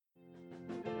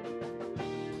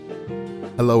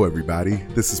Hello, everybody.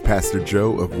 This is Pastor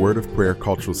Joe of Word of Prayer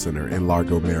Cultural Center in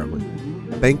Largo,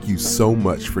 Maryland. Thank you so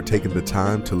much for taking the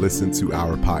time to listen to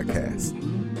our podcast.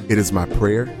 It is my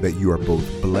prayer that you are both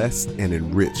blessed and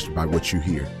enriched by what you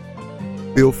hear.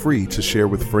 Feel free to share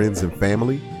with friends and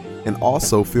family, and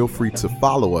also feel free to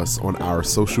follow us on our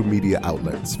social media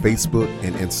outlets, Facebook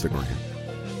and Instagram.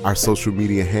 Our social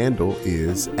media handle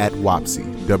is @WOPCC,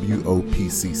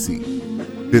 WOPCC.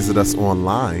 Visit us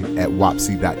online at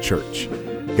wopc.church.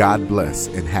 God bless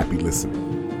and happy listening.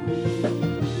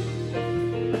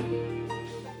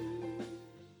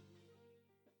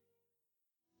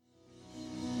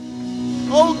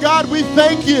 Oh God, we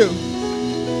thank you.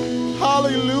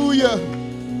 Hallelujah.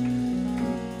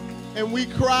 And we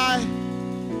cry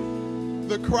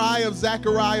the cry of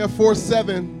Zechariah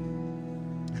 4:7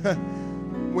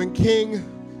 when King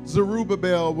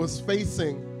Zerubbabel was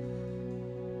facing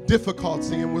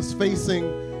difficulty and was facing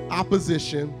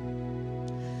opposition.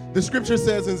 The scripture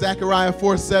says in Zechariah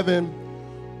 4:7,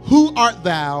 "Who art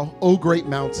thou, O great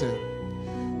mountain?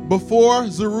 Before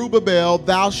Zerubbabel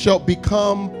thou shalt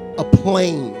become a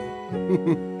plain,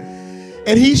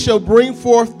 and he shall bring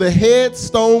forth the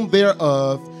headstone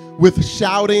thereof with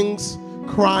shoutings,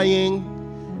 crying,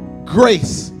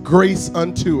 grace, grace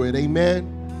unto it." Amen.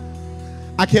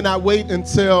 I cannot wait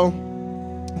until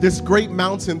this great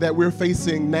mountain that we're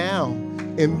facing now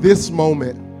in this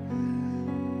moment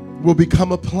will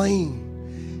become a plain.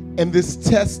 And this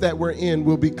test that we're in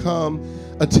will become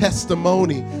a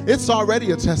testimony. It's already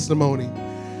a testimony.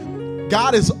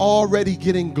 God is already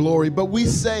getting glory, but we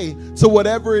say to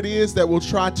whatever it is that will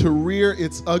try to rear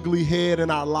its ugly head in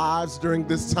our lives during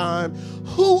this time,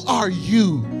 who are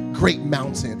you, great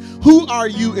mountain? Who are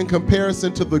you in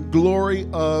comparison to the glory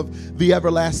of the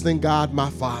everlasting God,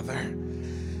 my Father?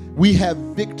 We have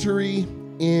victory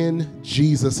in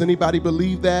Jesus. Anybody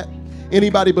believe that?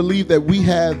 Anybody believe that we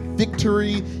have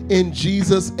victory in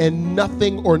Jesus and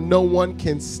nothing or no one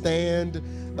can stand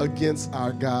against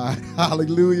our God?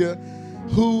 Hallelujah.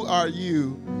 Who are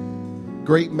you,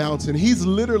 great mountain? He's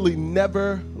literally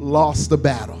never lost a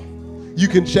battle. You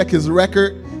can check his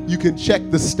record. You can check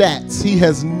the stats. He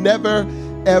has never,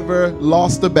 ever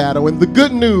lost a battle. And the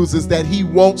good news is that he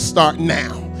won't start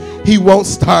now. He won't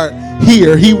start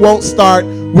here. He won't start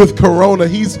with Corona.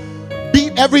 He's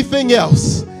beat everything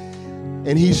else,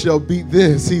 and he shall beat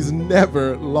this. He's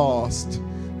never lost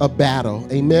a battle.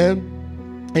 Amen.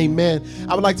 Amen.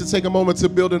 I would like to take a moment to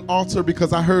build an altar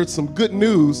because I heard some good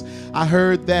news. I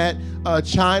heard that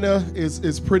China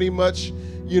is pretty much,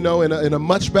 in a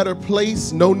much better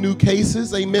place. No new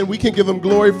cases. Amen. We can give them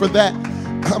glory for that.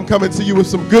 I'm coming to you with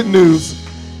some good news.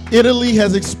 Italy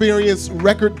has experienced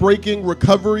record-breaking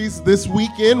recoveries this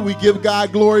weekend. We give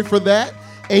God glory for that.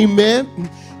 Amen.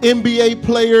 NBA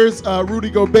players Rudy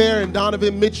Gobert and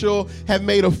Donovan Mitchell have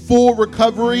made a full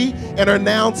recovery and are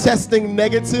now testing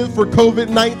negative for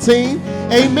COVID-19.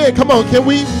 Amen. Come on, can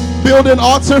we build an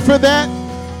altar for that?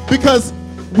 Because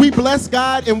we bless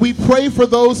God and we pray for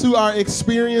those who are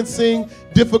experiencing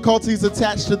difficulties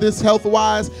attached to this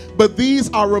health-wise, but these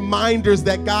are reminders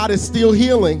that God is still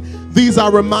healing. These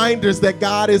are reminders that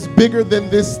God is bigger than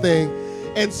this thing.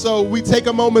 And so we take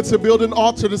a moment to build an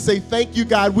altar to say, thank you,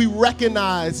 God. We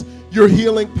recognize your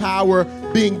healing power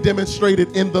being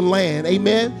demonstrated in the land.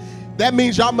 Amen. That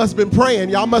means y'all must have been praying.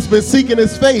 Y'all must have been seeking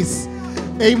his face.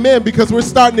 Amen. Because we're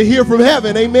starting to hear from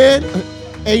heaven. Amen.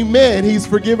 Amen. He's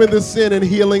forgiving the sin and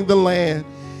healing the land.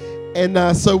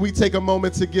 And so we take a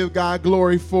moment to give God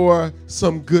glory for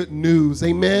some good news.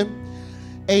 Amen.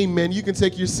 Amen. You can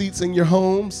take your seats in your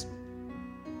homes.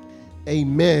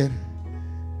 Amen.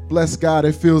 Bless God.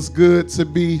 It feels good to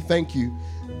be, thank you,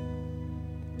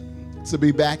 to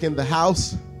be back in the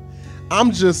house. I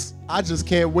just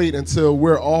can't wait until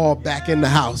we're all back in the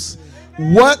house.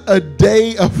 What a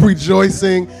day of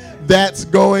rejoicing that's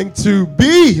going to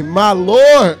be, my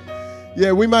Lord.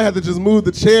 Yeah, we might have to just move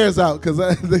the chairs out because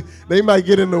they might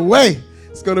get in the way.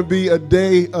 It's going to be a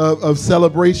day of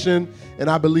celebration, and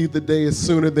I believe the day is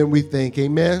sooner than we think.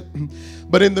 Amen.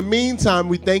 But in the meantime,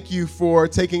 we thank you for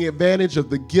taking advantage of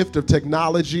the gift of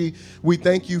technology. We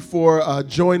thank you for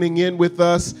joining in with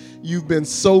us. You've been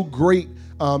so great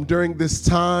during this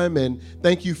time, and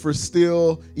thank you for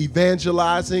still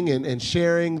evangelizing and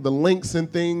sharing the links and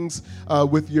things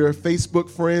with your Facebook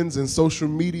friends and social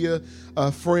media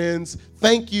friends.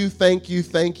 Thank you, thank you,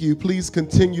 thank you. Please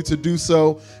continue to do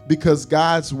so because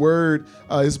God's word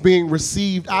is being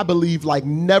received, I believe, like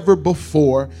never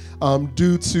before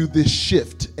due to this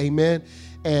shift. Amen.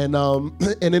 And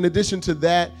in addition to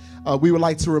that, We would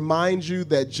like to remind you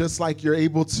that just like you're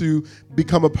able to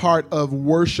become a part of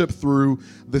worship through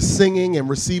the singing and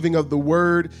receiving of the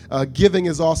word, giving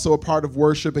is also a part of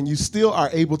worship, and you still are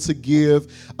able to give.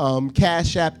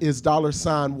 Cash App is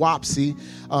 $WAPSI,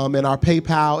 and our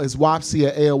PayPal is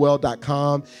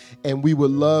wapsi@aol.com, and we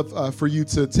would love for you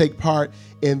to take part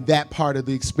in that part of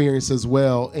the experience as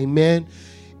well. Amen.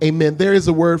 Amen. There is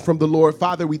a word from the Lord.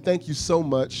 Father, we thank you so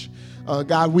much.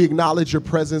 God, we acknowledge your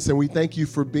presence, and we thank you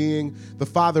for being the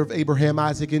father of Abraham,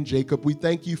 Isaac, and Jacob. We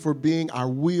thank you for being our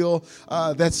wheel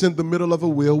that's in the middle of a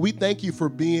wheel. We thank you for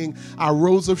being our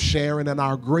rose of Sharon and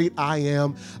our great I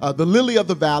am, the lily of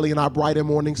the valley and our bright and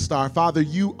morning star. Father,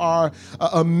 you are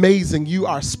amazing. You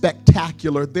are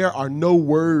spectacular. There are no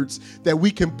words that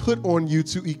we can put on you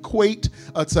to equate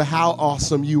to how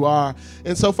awesome you are.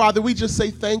 And so, Father, we just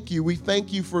say thank you. We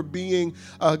thank you for being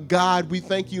God. We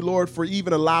thank you, Lord, for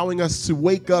even allowing us to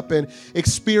wake up and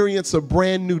experience a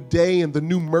brand new day and the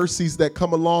new mercies that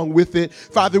come along with it.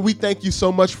 Father, we thank you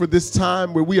so much for this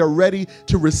time where we are ready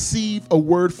to receive a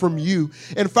word from you.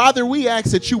 And Father, we ask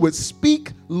that you would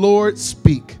speak, Lord,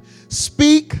 speak.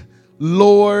 Speak,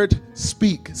 Lord,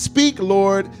 speak. Speak,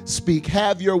 Lord, speak.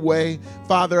 Have your way.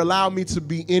 Father, allow me to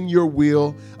be in your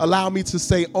will. Allow me to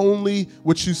say only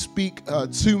what you speak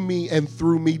to me and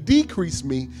through me. Decrease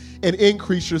me and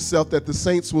increase yourself, that the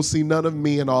saints will see none of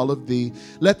me and all of thee.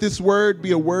 Let this word be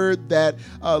a word that,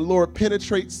 Lord,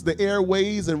 penetrates the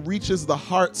airways and reaches the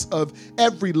hearts of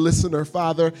every listener,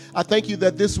 Father. I thank you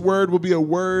that this word will be a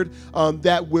word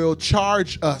that will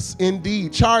charge us,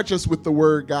 indeed. Charge us with the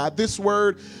word, God. This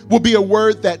word will be a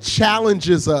word that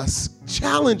challenges us.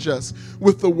 Challenge us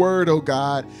with the word, oh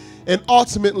God. And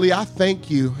ultimately, I thank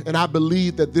you, and I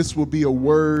believe that this will be a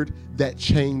word that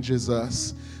changes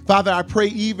us. Father, I pray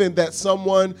even that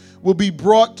someone will be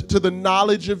brought to the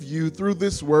knowledge of you through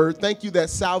this word. Thank you that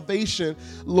salvation,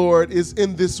 Lord, is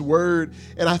in this word.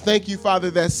 And I thank you,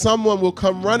 Father, that someone will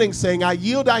come running saying, I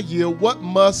yield, what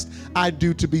must I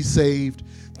do to be saved?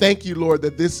 Thank you, Lord,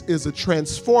 that this is a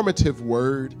transformative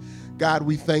word. God,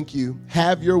 we thank you.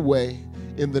 Have your way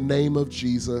in the name of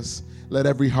Jesus. Let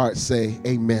every heart say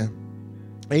amen.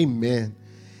 Amen.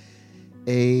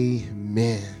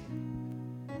 Amen.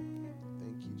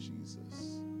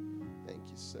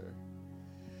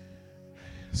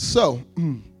 So,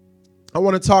 I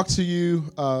want to talk to you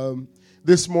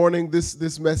this morning.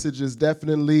 This message is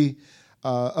definitely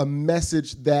a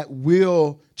message that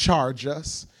will charge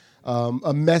us,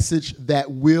 a message that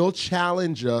will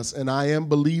challenge us, and I am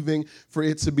believing for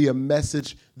it to be a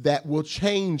message that will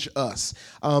change us.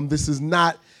 This is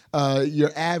not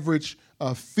your average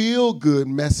feel-good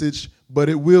message, but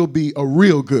it will be a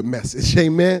real good message.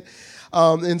 Amen.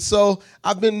 And so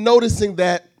I've been noticing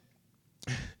that,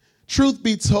 truth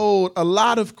be told, a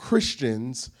lot of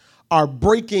Christians are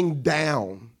breaking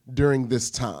down during this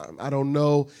time. I don't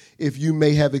know if you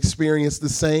may have experienced the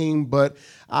same, but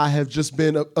I have just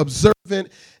been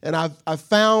observant, and I've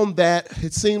found that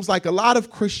it seems like a lot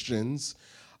of Christians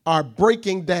are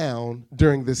breaking down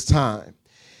during this time.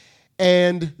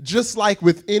 And just like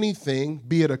with anything,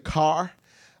 be it a car,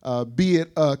 be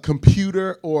it a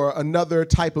computer or another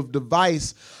type of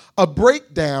device, a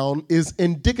breakdown is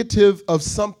indicative of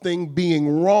something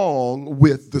being wrong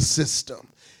with the system.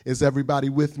 Is everybody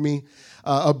with me?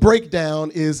 A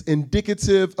breakdown is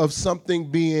indicative of something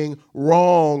being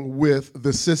wrong with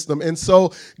the system. And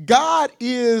so God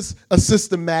is a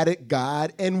systematic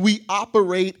God, and we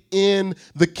operate in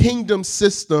the kingdom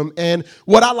system. And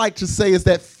what I like to say is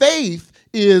that faith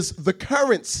is the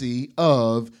currency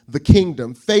of the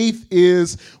kingdom. Faith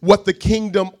is what the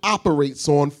kingdom operates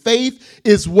on. Faith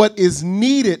is what is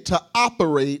needed to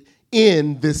operate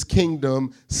in this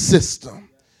kingdom system.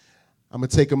 I'm going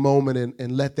to take a moment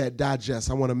and let that digest.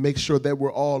 I want to make sure that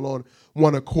we're all on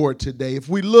one accord today. If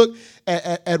we look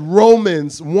at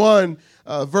Romans 1,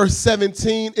 verse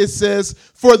 17, it says,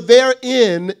 "For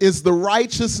therein is the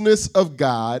righteousness of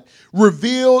God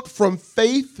revealed from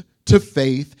faith to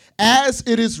faith, as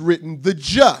it is written, the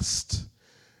just,"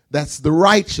 that's the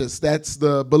righteous, that's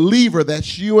the believer,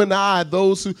 that's you and I,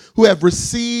 those who have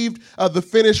received the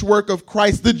finished work of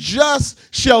Christ, "the just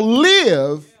shall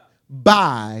live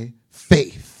by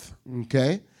faith."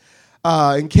 Okay?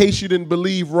 In case you didn't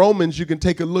believe Romans, you can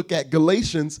take a look at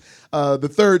Galatians, the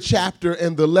 3rd chapter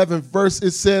and the 11th verse.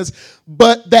 It says,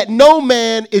 "But that no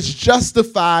man is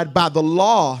justified by the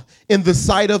law in the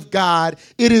sight of God,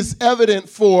 it is evident,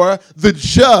 for the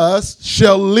just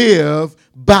shall live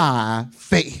by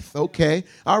faith. Okay.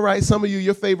 All right. Some of you,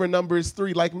 your favorite number is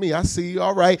 3 like me. I see you.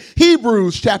 All right.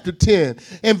 Hebrews chapter 10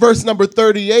 and verse number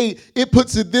 38, it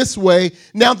puts it this way.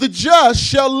 Now the just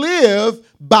shall live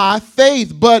by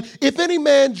faith. But if any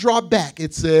man draw back,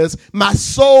 it says, my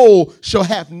soul shall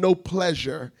have no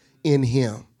pleasure in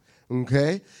him.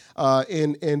 Okay.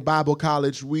 In Bible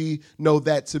college, we know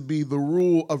that to be the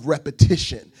rule of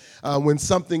repetition. When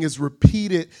something is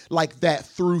repeated like that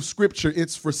through Scripture,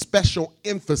 it's for special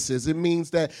emphasis. It means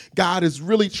that God is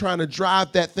really trying to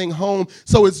drive that thing home.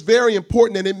 So it's very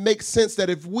important, and it makes sense that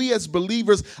if we as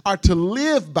believers are to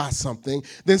live by something,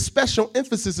 then special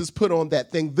emphasis is put on that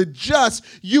thing. The just,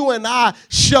 you and I,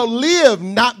 shall live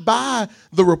not by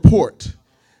the report,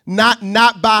 not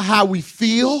by how we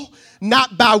feel,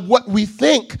 not by what we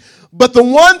think, but the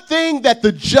one thing that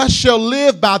the just shall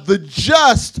live by, the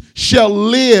just shall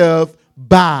live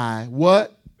by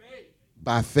what? Faith.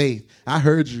 By faith. I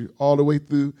heard you all the way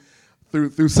through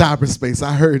cyberspace.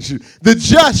 I heard you. The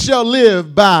just shall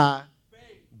live by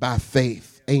faith. By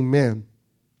faith. Amen.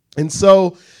 And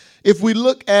so if we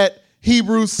look at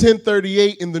Hebrews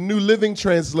 10:38 in the New Living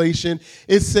Translation,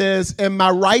 it says, and my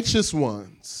righteous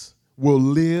ones will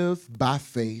live by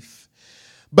faith.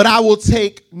 But I will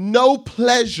take no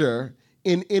pleasure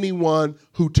in anyone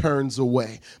who turns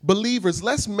away. Believers,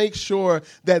 let's make sure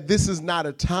that this is not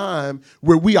a time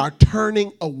where we are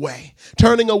turning away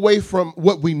from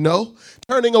what we know,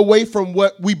 turning away from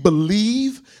what we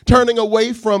believe, turning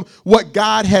away from what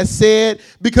God has said.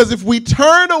 Because if we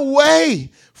turn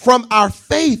away from our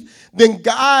faith, then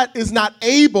God is not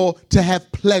able to have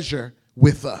pleasure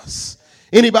with us.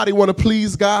 Anybody want to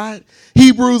please God?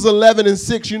 Hebrews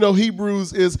 11:6, you know,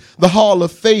 Hebrews is the hall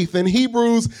of faith. And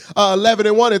Hebrews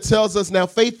 11:1, it tells us now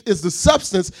faith is the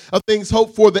substance of things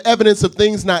hoped for, the evidence of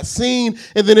things not seen.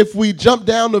 And then if we jump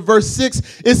down to verse 6,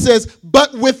 it says,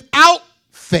 but without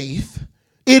faith,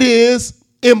 it is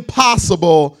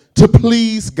impossible to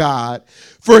please God.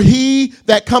 For he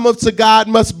that cometh to God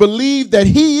must believe that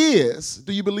he is.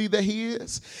 Do you believe that he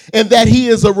is? And that he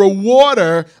is a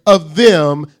rewarder of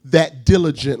them that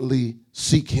diligently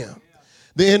seek him.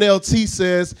 The NLT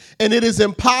says, and it is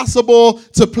impossible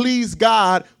to please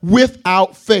God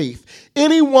without faith.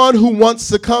 Anyone who wants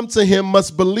to come to him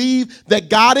must believe that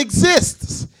God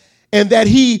exists and that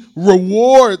he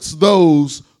rewards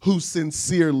those who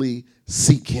sincerely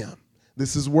seek him.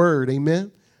 This is word,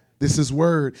 amen? This is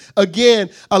word.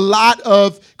 Again, a lot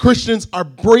of Christians are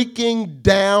breaking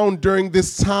down during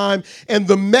this time. And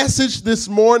the message this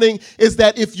morning is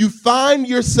that if you find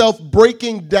yourself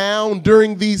breaking down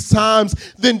during these times,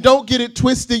 then don't get it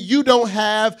twisted. You don't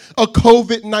have a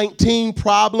COVID-19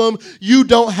 problem. You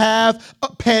don't have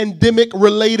a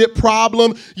pandemic-related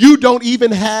problem. You don't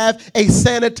even have a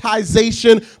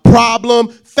sanitization problem.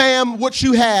 Fam, what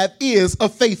you have is a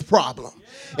faith problem.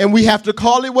 And we have to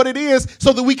call it what it is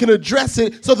so that we can address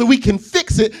it, so that we can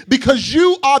fix it, because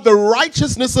you are the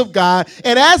righteousness of God.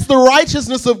 And as the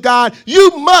righteousness of God,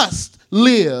 you must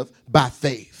live by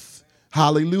faith.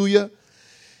 Hallelujah.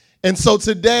 And so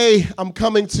today I'm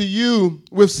coming to you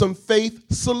with some faith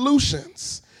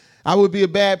solutions. I would be a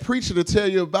bad preacher to tell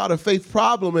you about a faith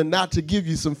problem and not to give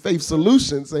you some faith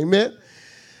solutions. Amen.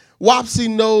 Wapsie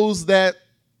knows that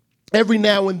every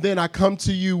now and then I come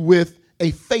to you with a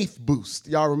faith boost.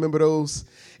 Y'all remember those?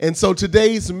 And so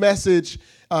today's message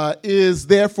is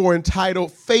therefore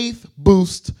entitled Faith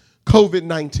Boost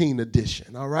COVID-19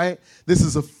 Edition. All right? This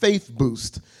is a faith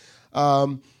boost.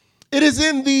 It is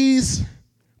in these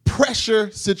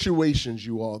pressure situations,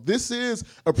 you all. This is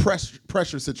a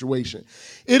pressure situation.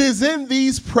 It is in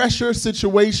these pressure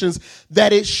situations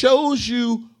that it shows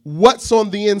you what's on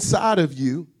the inside of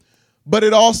you, but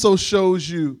it also shows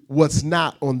you what's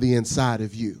not on the inside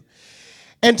of you.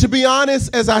 And to be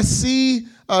honest, as I see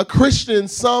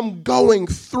Christians, some going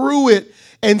through it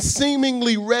and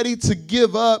seemingly ready to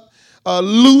give up,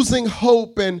 losing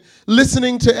hope and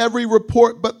listening to every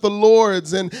report but the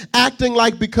Lord's, and acting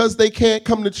like because they can't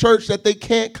come to church that they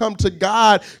can't come to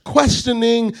God,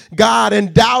 questioning God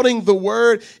and doubting the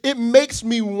word, it makes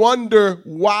me wonder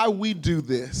why we do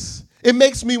this. It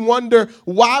makes me wonder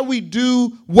why we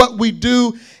do what we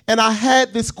do. And I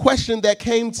had this question that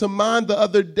came to mind the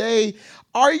other day.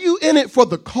 Are you in it for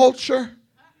the culture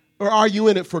or are you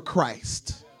in it for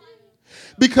Christ?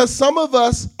 Because some of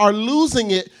us are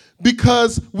losing it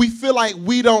because we feel like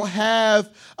we don't have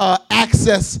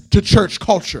access to church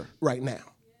culture right now.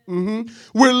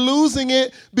 We're losing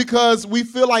it because we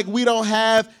feel like we don't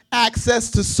have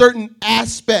access to certain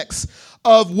aspects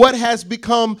of what has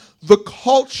become the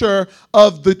culture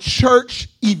of the church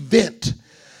event.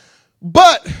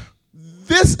 But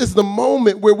this is the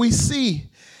moment where we see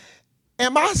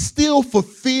Am I still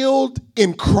fulfilled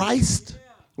in Christ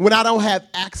when I don't have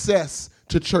access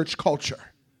to church culture?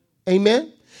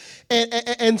 Amen?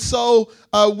 And so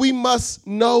we must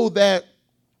know that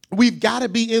we've got to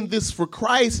be in this for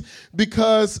Christ,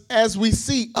 because as we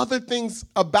see, other things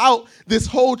about this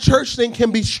whole church thing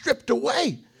can be stripped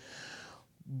away.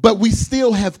 But we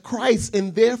still have Christ,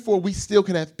 and therefore we still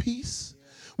can have peace.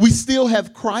 We still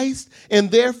have Christ, and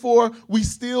therefore we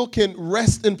still can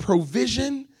rest in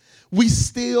provision. We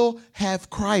still have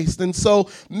Christ. And so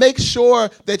make sure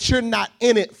that you're not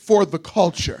in it for the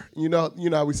culture. You know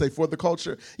how we say for the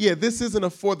culture? Yeah, this isn't a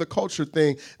for the culture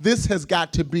thing. This has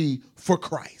got to be for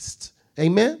Christ.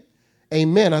 Amen?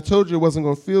 Amen. I told you it wasn't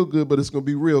going to feel good, but it's going to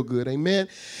be real good. Amen.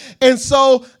 And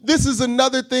so this is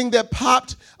another thing that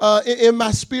popped in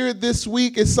my spirit this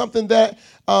week. It's something that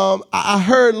I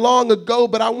heard long ago,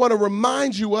 but I want to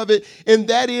remind you of it. And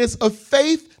that is, a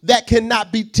faith that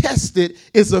cannot be tested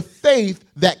is a faith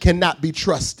that cannot be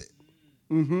trusted.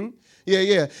 Mm-hmm.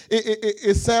 Yeah.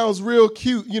 It sounds real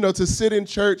cute, to sit in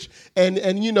church and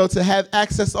to have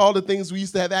access to all the things we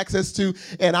used to have access to.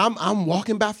 And I'm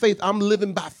walking by faith. I'm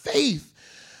living by faith.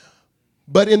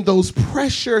 But in those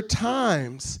pressure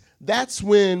times, that's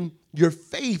when your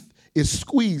faith is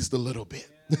squeezed a little bit.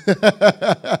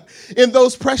 In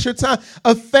those pressure times,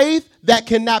 a faith that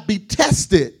cannot be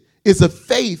tested is a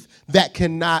faith that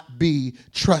cannot be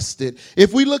trusted.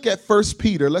 If we look at 1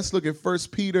 Peter, let's look at 1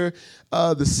 Peter,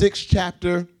 the 6th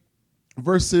chapter,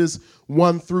 verses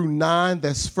 1 through 9.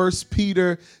 That's 1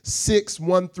 Peter 6,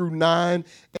 1 through 9.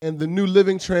 And the New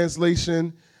Living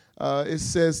Translation, it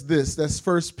says this. That's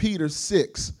 1 Peter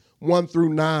 6, 1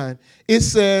 through 9. It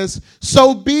says,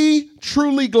 "So be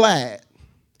truly glad.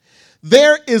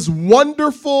 There is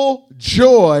wonderful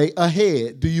joy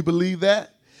ahead." Do you believe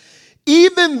that?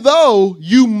 "Even though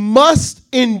you must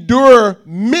endure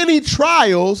many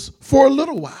trials for a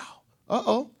little while."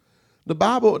 Uh-oh. The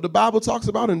Bible talks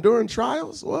about enduring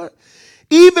trials. What?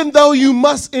 "Even though you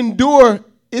must endure,"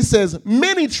 it says,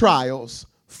 "many trials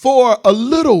for a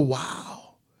little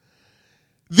while.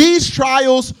 These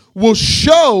trials will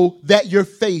show that your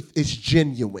faith is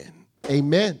genuine."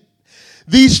 Amen.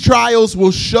 These trials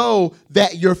will show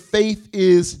that your faith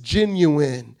is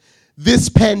genuine. This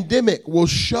pandemic will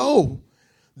show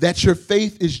that your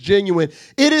faith is genuine.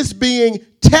 It is being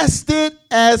tested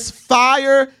as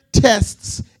fire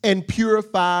tests and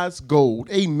purifies gold.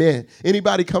 Amen.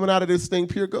 Anybody coming out of this thing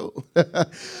pure gold?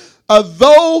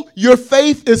 Though your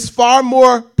faith is far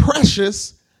more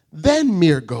precious than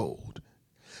mere gold.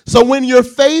 So when your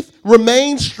faith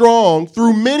remains strong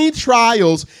through many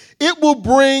trials, it will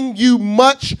bring you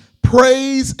much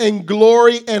praise and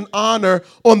glory and honor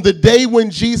on the day when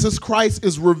Jesus Christ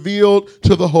is revealed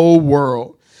to the whole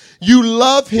world. You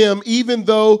love him even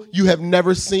though you have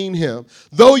never seen him.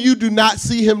 Though you do not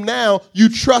see him now, you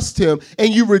trust him,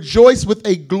 and you rejoice with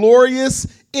a glorious,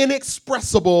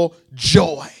 inexpressible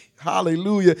joy.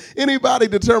 Hallelujah. Anybody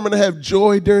determined to have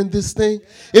joy during this thing?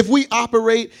 If we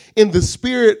operate in the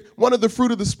Spirit, one of the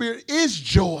fruit of the Spirit is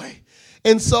joy.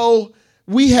 And so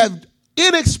we have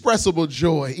inexpressible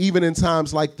joy even in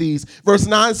times like these. Verse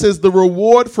 9 says, "The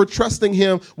reward for trusting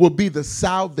him will be the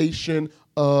salvation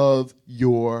of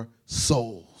your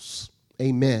souls."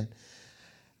 Amen.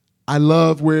 I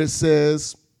love where it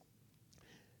says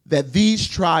that these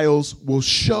trials will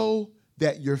show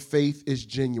that your faith is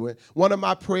genuine. One of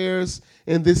my prayers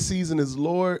in this season is,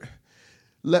 Lord,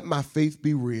 let my faith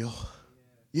be real.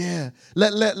 Yeah.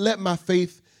 Let my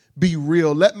faith be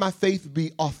real. Let my faith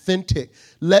be authentic.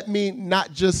 Let me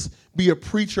not just be a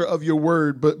preacher of your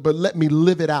word, but let me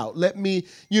live it out. Let me,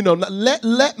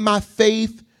 let my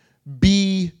faith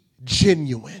be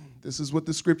genuine. This is what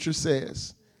the scripture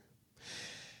says.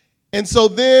 And so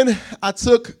then I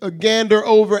took a gander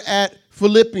over at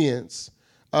Philippians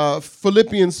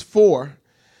 4.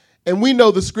 And we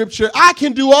know the scripture, "I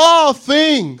can do all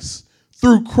things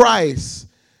through Christ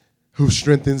who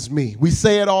strengthens me." We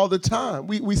say it all the time.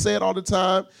 We say it all the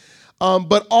time.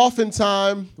 But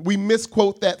oftentimes we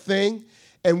misquote that thing,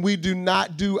 and we do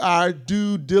not do our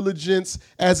due diligence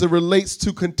as it relates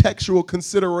to contextual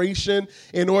consideration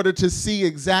in order to see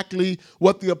exactly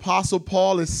what the Apostle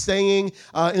Paul is saying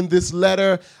in this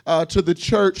letter to the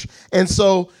church. And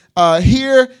so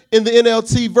here in the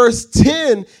NLT, verse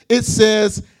 10, it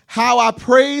says, "How I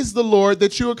praise the Lord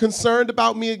that you are concerned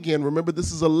about me again." Remember,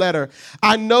 this is a letter.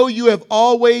 "I know you have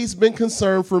always been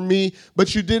concerned for me,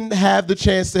 but you didn't have the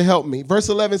chance to help me." Verse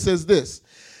 11 says this,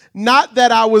 "Not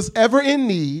that I was ever in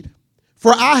need,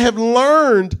 for I have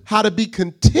learned how to be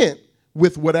content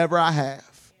with whatever I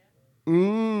have."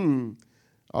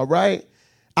 All right.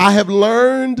 "I have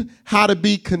learned how to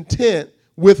be content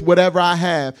with whatever I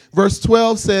have. Verse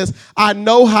 12 says, I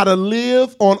know how to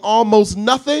live on almost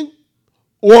nothing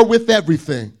or with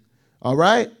everything. All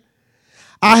right?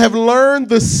 I have learned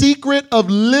the secret of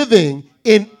living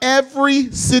in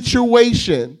every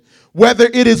situation, whether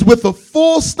it is with a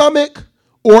full stomach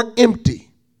or empty.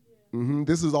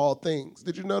 This is all things.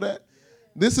 Did you know that?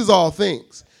 This is all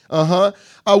things.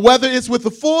 Whether it's with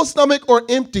a full stomach or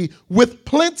empty, with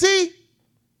plenty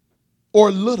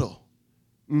or little.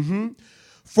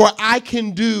 For I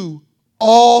can do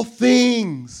all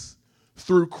things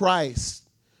through Christ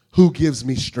who gives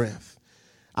me strength.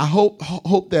 I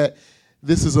hope that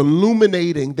this is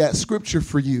illuminating that scripture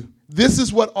for you. This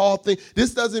is what all things,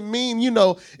 this doesn't mean,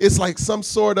 it's like some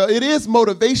sort of, it is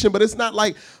motivation, but it's not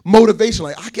like motivation,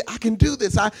 like I can do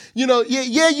this.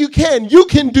 You can. You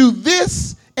can do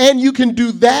this and you can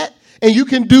do that. And you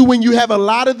can do when you have a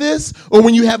lot of this or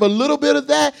when you have a little bit of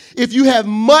that. If you have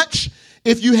much,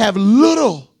 if you have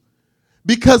little,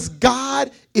 because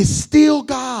God is still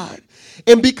God.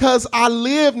 And because I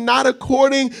live not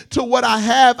according to what I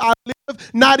have, I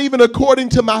live not even according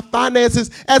to my finances.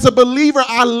 As a believer,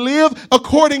 I live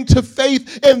according to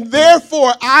faith, and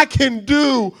therefore I can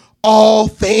do all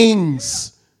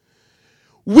things.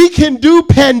 We can do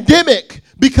pandemic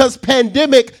because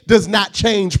pandemic does not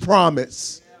change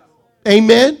promise.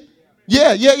 Amen?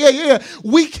 Yeah.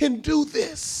 We can do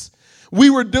this. We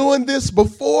were doing this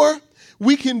before.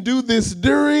 We can do this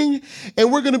during,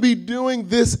 and we're going to be doing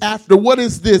this after. What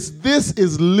is this? This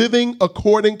is living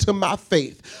according to my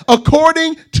faith.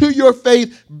 According to your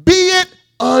faith, be it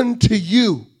unto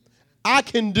you. I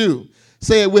can do.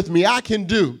 Say it with me. I can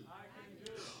do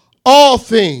all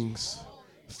things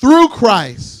through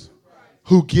Christ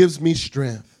who gives me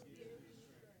strength.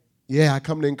 Yeah, I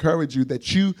come to encourage you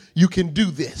that you can do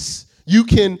this. You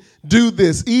can do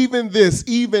this,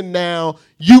 even now,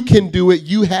 you can do it.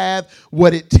 You have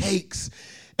what it takes.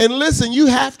 And listen, you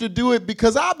have to do it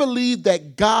because I believe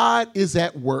that God is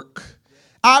at work.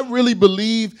 I really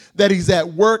believe that he's at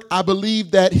work. I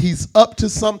believe that he's up to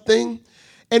something.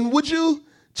 And would you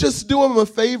just do him a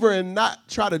favor and not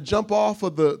try to jump off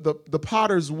of the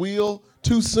potter's wheel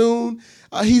too soon?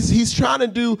 He's trying to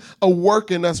do a work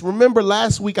in us. Remember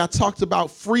last week I talked about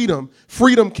freedom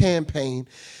campaign.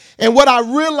 And what I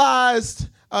realized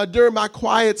during my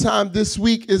quiet time this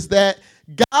week is that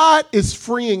God is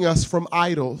freeing us from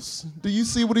idols. Do you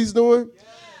see what he's doing?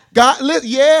 God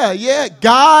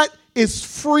is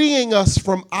freeing us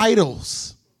from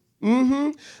idols.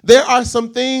 There are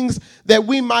some things that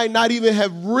we might not even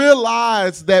have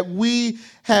realized that we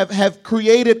have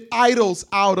created idols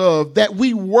out of, that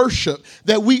we worship,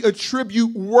 that we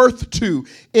attribute worth to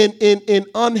in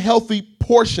unhealthy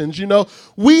portions.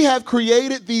 We have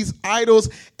created these idols,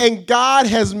 and God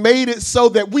has made it so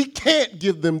that we can't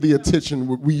give them the attention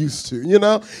we used to.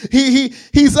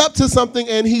 He's up to something,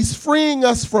 and he's freeing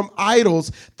us from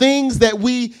idols, things that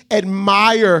we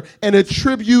admire and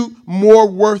attribute more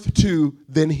worth to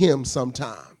than him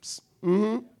sometimes.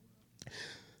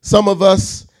 Some of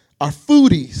us are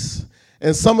foodies,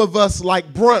 and some of us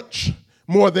like brunch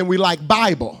more than we like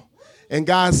Bible. And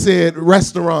God said,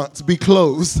 restaurants be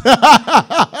closed.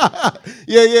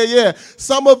 Yeah.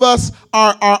 Some of us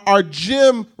are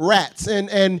gym rats,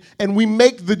 and we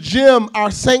make the gym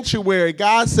our sanctuary.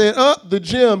 God said, the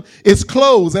gym is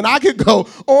closed. And I could go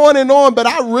on and on, but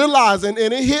I realized, and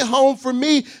it hit home for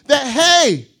me, that,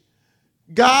 hey,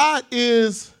 God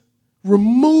is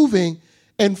removing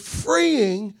and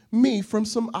freeing me from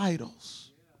some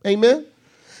idols. Amen?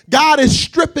 God is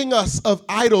stripping us of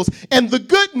idols. And the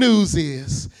good news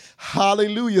is,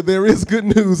 hallelujah, there is good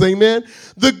news, amen?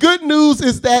 The good news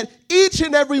is that each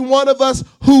and every one of us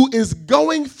who is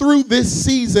going through this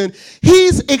season,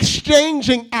 he's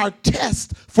exchanging our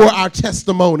test for our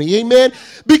testimony, amen?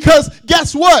 Because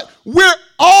guess what? We're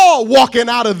all walking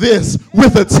out of this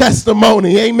with a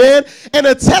testimony, amen? And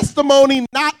a testimony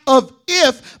not of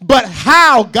if, but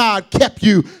how God kept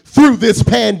you through this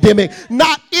pandemic.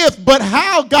 Not if, but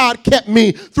how God kept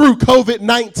me through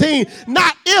COVID-19.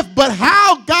 Not if, but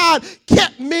how God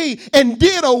kept me and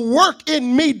did a work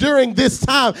in me during this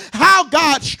time. How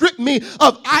God stripped me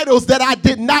of idols that I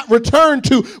did not return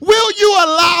to. Will you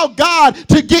allow God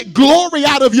to get glory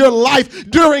out of your life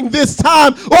during this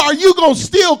time? Or are you going to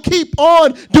still keep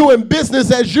on doing business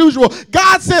as usual?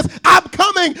 God says, I'm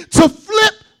coming to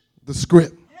flip the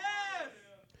script.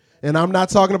 And I'm not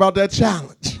talking about that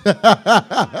challenge.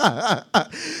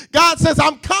 God says,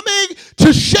 I'm coming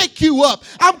to shake you up.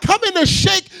 I'm coming to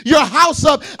shake your house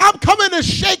up. I'm coming to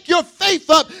shake your faith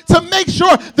up to make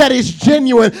sure that it's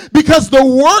genuine. Because the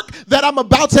work that I'm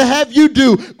about to have you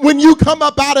do when you come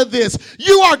up out of this,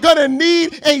 you are going to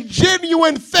need a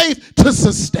genuine faith to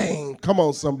sustain. Come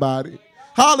on, somebody.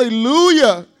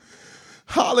 Hallelujah.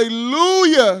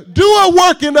 Hallelujah. Do a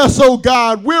work in us, oh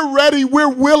God. We're ready.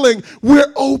 We're willing.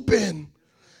 We're open.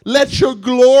 Let your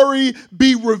glory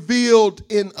be revealed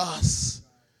in us.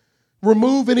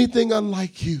 Remove anything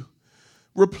unlike you.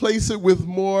 Replace it with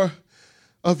more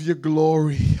of your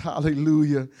glory.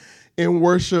 Hallelujah. In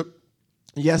worship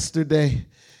yesterday,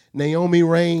 Naomi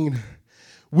Rain,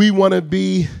 we want to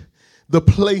be the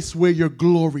place where your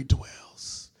glory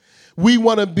dwells. We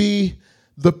want to be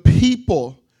the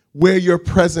people where your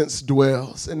presence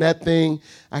dwells. And that thing,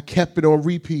 I kept it on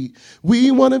repeat. We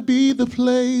want to be the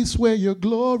place where your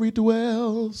glory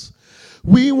dwells.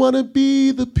 We want to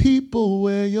be the people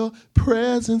where your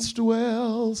presence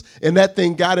dwells. And that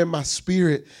thing got in my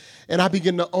spirit. And I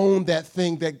began to own that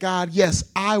thing that God, yes,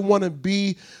 I want to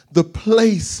be the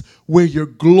place where your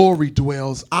glory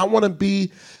dwells. I want to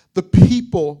be the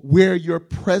people where your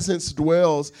presence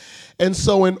dwells. And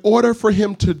so in order for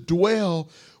him to dwell,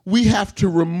 we have to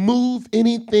remove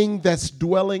anything that's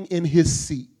dwelling in his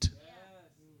seat.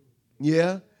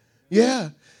 Yeah? Yeah.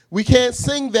 We can't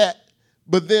sing that,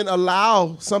 but then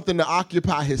allow something to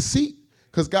occupy his seat.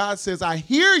 Because God says, I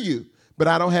hear you, but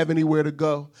I don't have anywhere to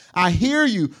go. I hear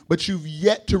you, but you've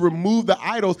yet to remove the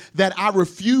idols that I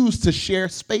refuse to share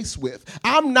space with.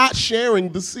 I'm not sharing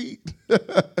the seat.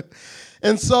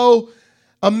 And so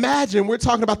imagine, we're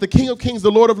talking about the King of Kings,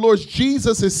 the Lord of Lords.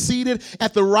 Jesus is seated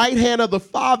at the right hand of the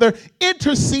Father,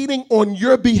 interceding on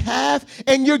your behalf,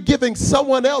 and you're giving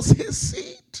someone else his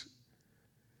seat.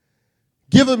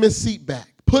 Give him his seat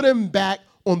back. Put him back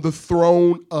on the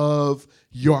throne of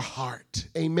your heart.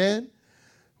 Amen?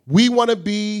 We want to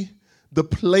be the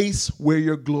place where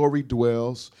your glory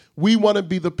dwells. We want to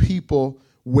be the people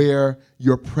where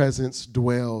your presence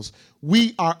dwells.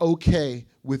 We are okay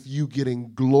with you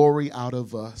getting glory out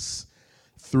of us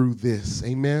through this.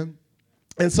 Amen?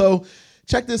 And so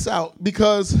check this out,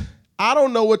 because I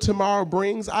don't know what tomorrow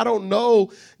brings. I don't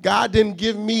know. God didn't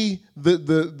give me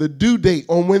the due date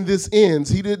on when this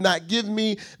ends. He did not give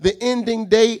me the ending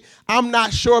date. I'm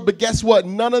not sure, but guess what?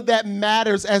 None of that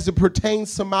matters as it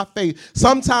pertains to my faith.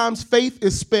 Sometimes faith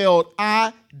is spelled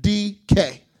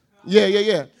I-D-K.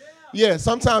 Yeah. Yeah,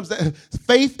 sometimes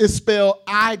faith is spelled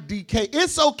I-D-K.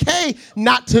 It's okay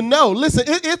not to know. Listen,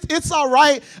 it's all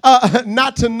right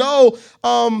not to know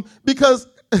because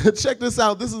check this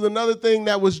out. This is another thing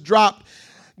that was dropped.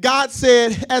 God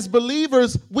said, as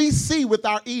believers, we see with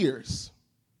our ears.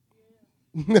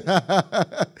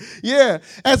 Yeah,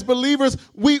 as believers,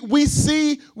 we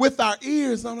see with our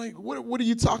ears. I'm like, what are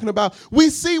you talking about? We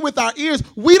see with our ears.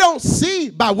 We don't see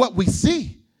by what we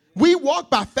see. We walk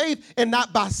by faith and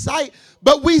not by sight,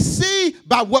 but we see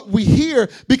by what we hear,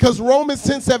 because Romans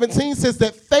 10:17 says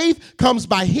that faith comes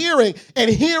by hearing, and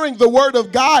hearing the word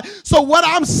of God. So what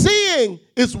I'm seeing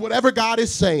is whatever God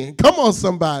is saying. Come on,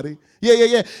 somebody.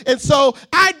 Yeah. And so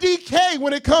IDK,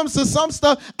 when it comes to some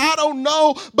stuff, I don't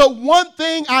know. But one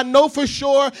thing I know for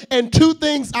sure, and two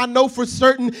things I know for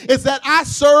certain, is that I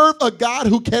serve a God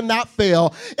who cannot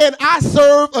fail. And I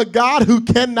serve a God who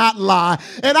cannot lie.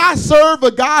 And I serve a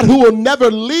God who will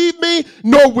never leave me,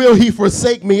 nor will he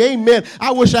forsake me. Amen. I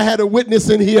wish I had a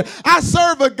witness in here. I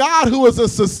serve a God who is a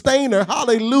sustainer.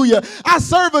 Hallelujah. I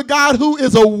serve a God who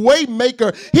is a way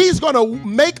maker. He's going to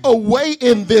make a way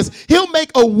in this. He'll make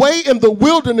a way in the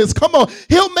wilderness. Come on.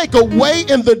 He'll make a way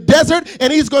in the desert,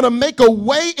 and he's going to make a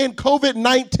way in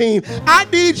COVID-19. I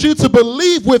need you to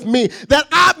believe with me that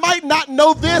I might not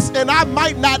know this and I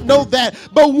might not know that,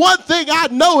 but one thing I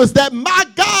know is that my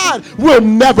God will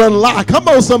never lie. Come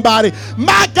on, somebody.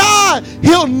 My God,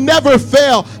 he'll never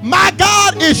fail. My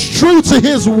God is true to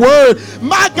his word.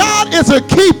 My God is a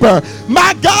keeper.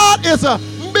 My God is a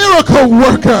miracle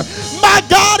worker. My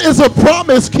God is a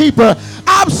promise keeper.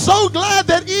 I'm so glad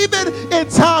that even in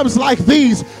times like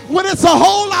these, when it's a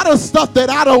whole lot of stuff that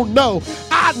I don't know,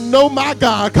 I know my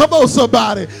God. Come on,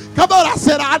 somebody. Come on, I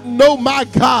said I know my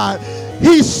God.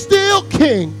 He's still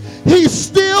King. He's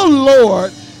still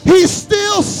Lord. He's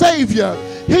still Savior.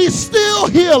 He's still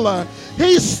healer.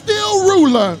 He's still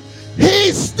ruler.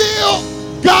 He's still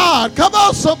God. Come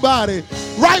on, somebody.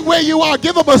 Right where you are,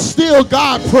 give him a still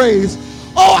God praise.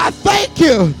 Oh, I thank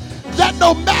you that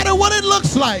no matter what it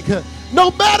looks like, no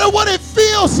matter what it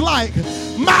feels like,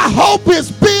 my hope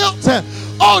is built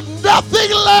on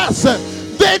nothing less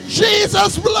than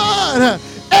Jesus' blood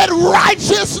in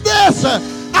righteousness.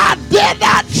 I did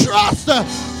not trust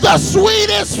the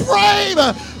sweetest frame,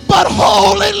 but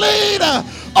wholly lean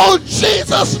on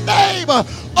Jesus' name,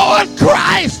 on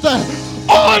Christ,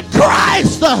 on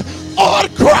Christ, on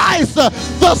Christ,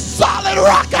 the solid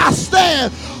rock I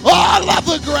stand, all of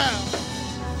the ground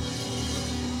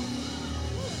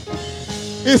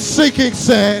is sinking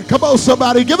sand. Come on,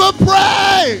 somebody, give him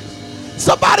praise.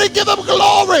 Somebody give him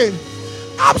glory.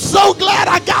 I'm so glad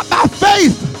I got my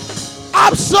faith.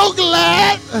 I'm so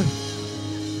glad.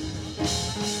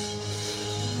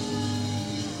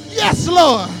 Yes,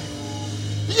 Lord.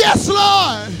 Yes,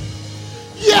 Lord.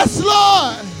 Yes,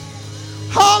 Lord.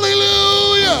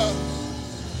 Hallelujah.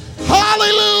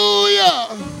 Hallelujah.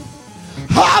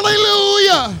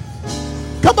 Hallelujah.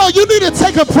 Come on, you need to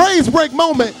take a praise break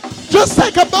moment. Just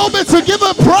take a moment to give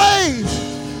him praise.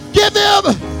 Give him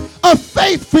a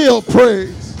faith-filled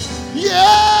praise. Yeah.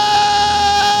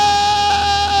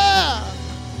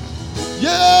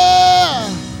 Yeah.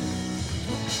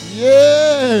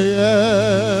 Yeah.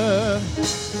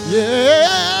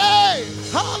 Yeah.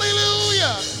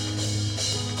 Hallelujah.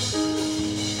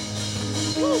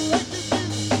 Woo, thank you,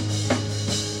 Jesus.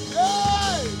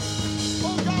 Yay.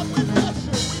 Oh God, we bless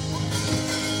you.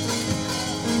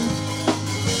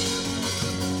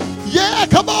 Yeah,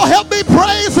 come on, help me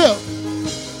praise him.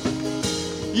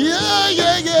 Yeah,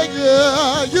 yeah, yeah,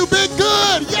 yeah. You've been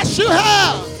good. Yes, you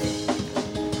have.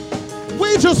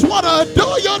 We just want to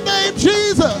adore your name,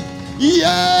 Jesus.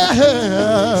 Yeah.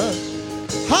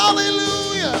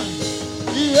 Hallelujah.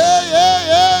 Yeah, yeah,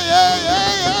 yeah, yeah,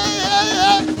 yeah, yeah,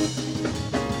 yeah.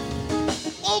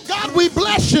 Oh, God, we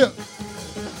bless you.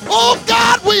 Oh,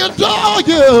 God, we adore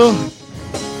you.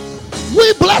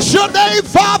 We bless your name,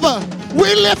 Father.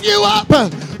 We lift you up.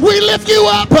 We lift you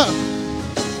up.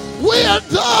 We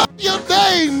adore your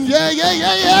name. Yeah, yeah,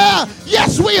 yeah, yeah.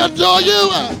 Yes, we adore you.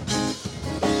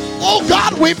 Oh,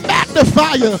 God, we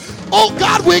magnify you. Oh,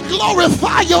 God, we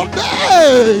glorify your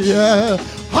name. Yeah.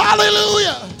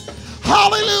 Hallelujah.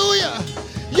 Hallelujah.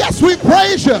 Yes, we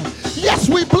praise you. Yes,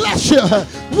 we bless you.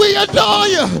 We adore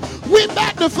you. We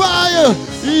magnify you.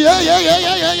 Yeah, yeah, yeah,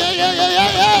 yeah, yeah, yeah, yeah,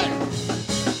 yeah, yeah.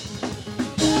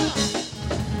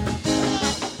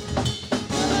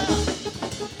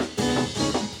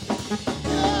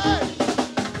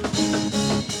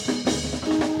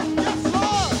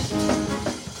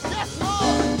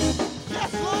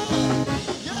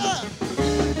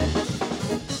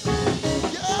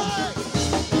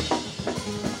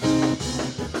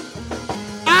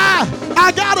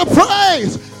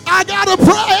 I gotta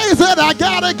praise and I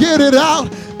gotta get it out.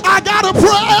 I gotta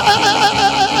praise.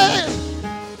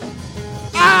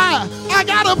 I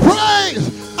gotta praise.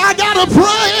 I gotta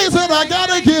praise and I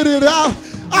gotta get it out.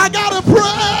 I gotta praise.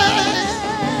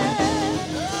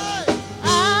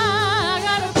 I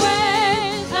gotta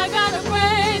praise. I gotta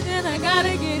praise and I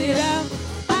gotta get it out.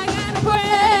 I gotta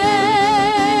praise.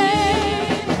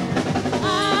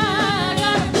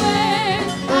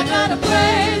 I gotta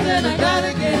praise and I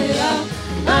gotta get it out.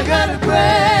 I gotta praise.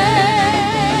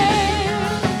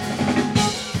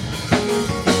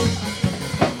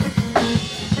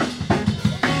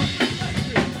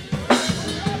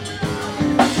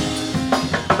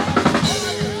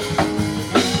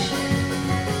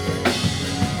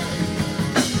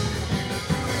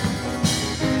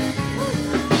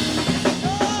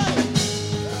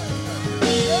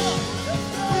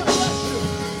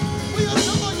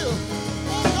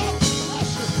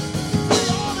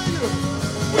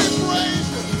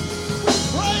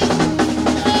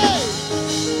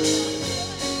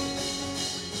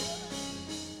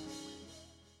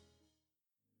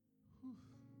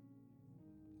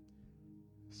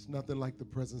 Nothing like the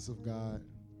presence of God.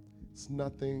 It's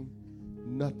nothing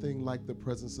like the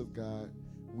presence of God.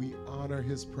 We honor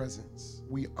his presence.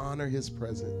 We honor his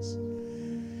presence.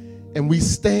 And we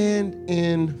stand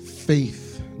in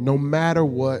faith no matter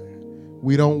what.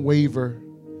 We don't waver.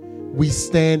 We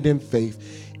stand in faith.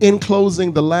 In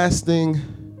closing, the last thing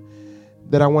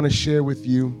that I want to share with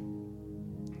you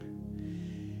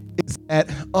is that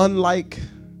unlike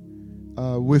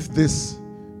with this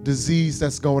disease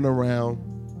that's going around,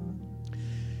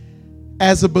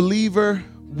 as a believer,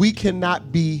 we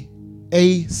cannot be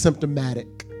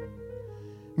asymptomatic,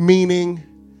 meaning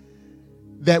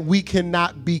that we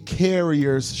cannot be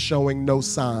carriers showing no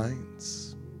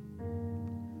signs.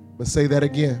 Let's say that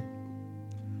again.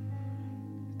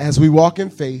 As we walk in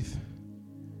faith,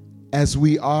 as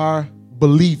we are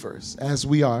believers, as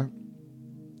we are,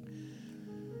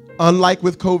 unlike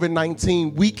with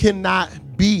COVID-19, we cannot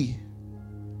be,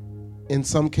 in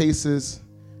some cases,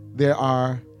 there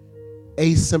are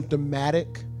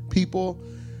asymptomatic people,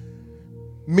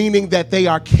 meaning that they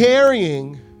are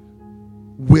carrying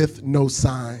with no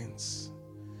signs.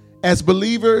 As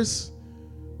believers,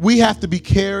 we have to be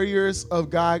carriers of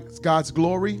God's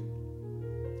glory,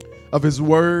 of his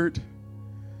word,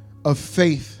 of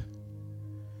faith.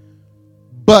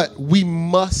 But we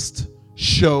must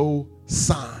show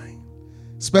sign,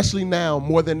 especially now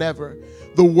more than ever.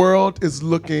 The world is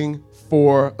looking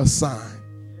for a sign.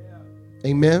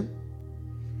 Amen.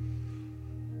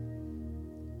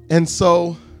 And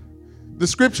so the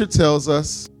scripture tells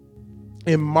us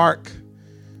in Mark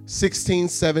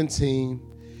 16:17,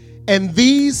 and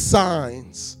these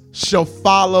signs shall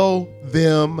follow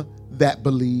them that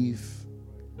believe.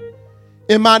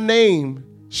 In my name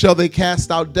shall they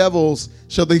cast out devils,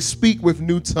 shall they speak with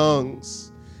new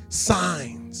tongues.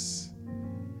 Signs.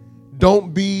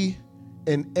 Don't be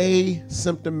an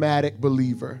asymptomatic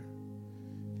believer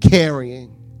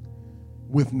carrying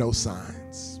with no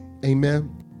signs.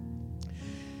 Amen.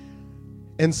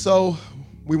 And so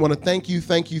we want to thank you.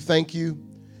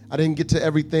 I didn't get to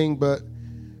everything, but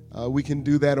we can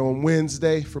do that on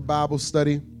Wednesday for Bible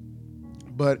study.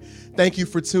 But thank you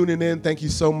for tuning in. Thank you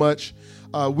so much.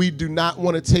 We do not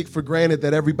want to take for granted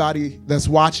that everybody that's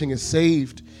watching is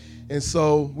saved. And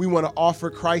so we want to offer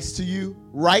Christ to you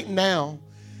right now.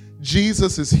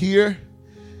 Jesus is here,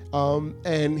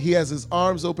 and he has his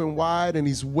arms open wide, and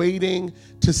he's waiting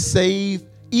to save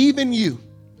even you.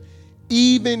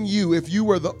 Even you, if you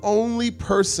were the only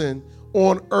person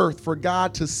on earth for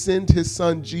God to send his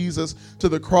son Jesus to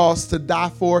the cross to die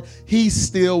for, he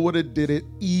still would have did it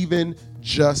even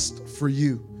just for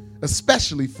you,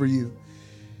 especially for you.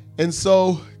 And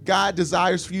so God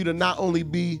desires for you to not only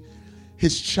be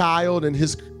his child and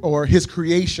his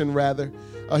creation rather.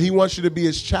 He wants you to be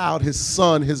his child, his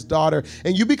son, his daughter.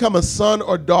 And you become a son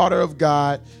or daughter of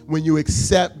God when you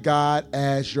accept God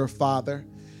as your father.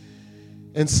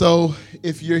 And so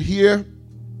if you're here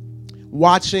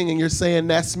watching and you're saying,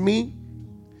 that's me,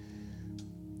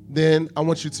 then I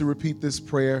want you to repeat this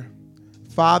prayer.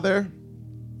 Father,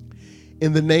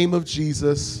 in the name of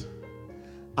Jesus,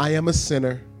 I am a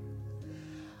sinner.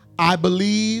 I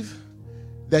believe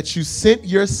that you sent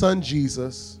your son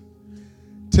Jesus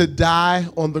to die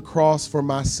on the cross for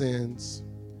my sins.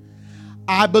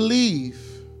 I believe,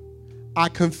 I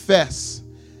confess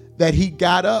that he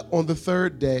got up on the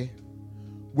third day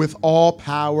with all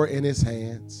power in his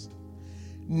hands.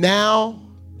 Now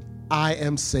I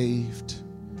am saved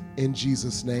in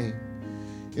Jesus' name.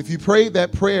 If you prayed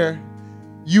that prayer,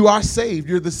 you are saved.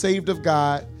 You're the saved of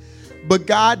God. But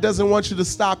God doesn't want you to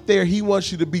stop there. He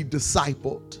wants you to be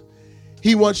discipled.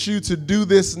 He wants you to do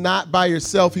this not by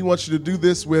yourself. He wants you to do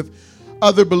this with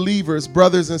other believers,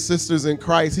 brothers and sisters in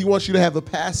Christ. He wants you to have a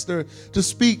pastor to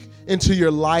speak into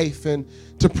your life and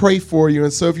to pray for you.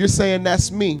 And so if you're saying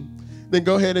that's me, then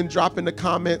go ahead and drop in the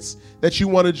comments that you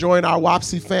want to join our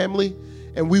WAPSI family,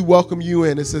 and we welcome you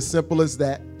in. It's as simple as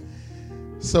that.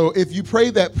 So if you pray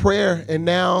that prayer and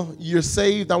now you're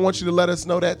saved, I want you to let us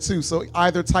know that too. So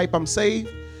either type I'm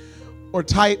saved or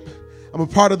type I'm a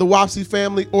part of the WAPSI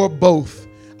family, or both.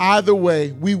 Either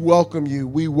way, we welcome you.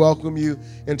 We welcome you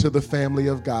into the family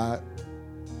of God.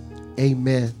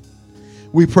 Amen.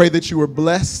 We pray that you are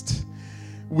blessed.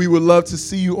 We would love to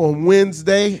see you on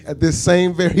Wednesday at this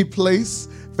same very place,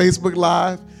 Facebook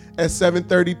Live at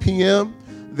 7:30 p.m.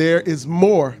 There is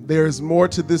more. There is more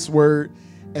to this word,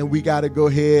 and we got to go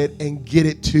ahead and get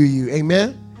it to you.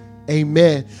 Amen?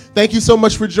 Amen. Thank you so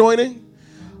much for joining.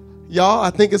 Y'all, I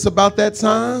think it's about that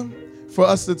time for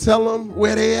us to tell them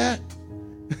where they at.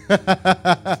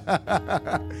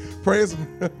 Praise.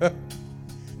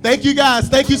 Thank you guys.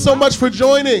 Thank you so much for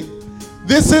joining.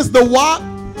 This is the WAP,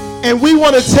 and we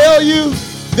want to tell you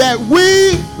that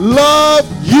we love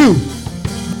you.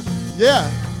 Yeah,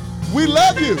 we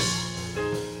love you.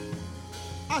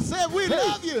 I said we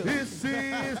love you. This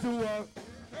is the WAP.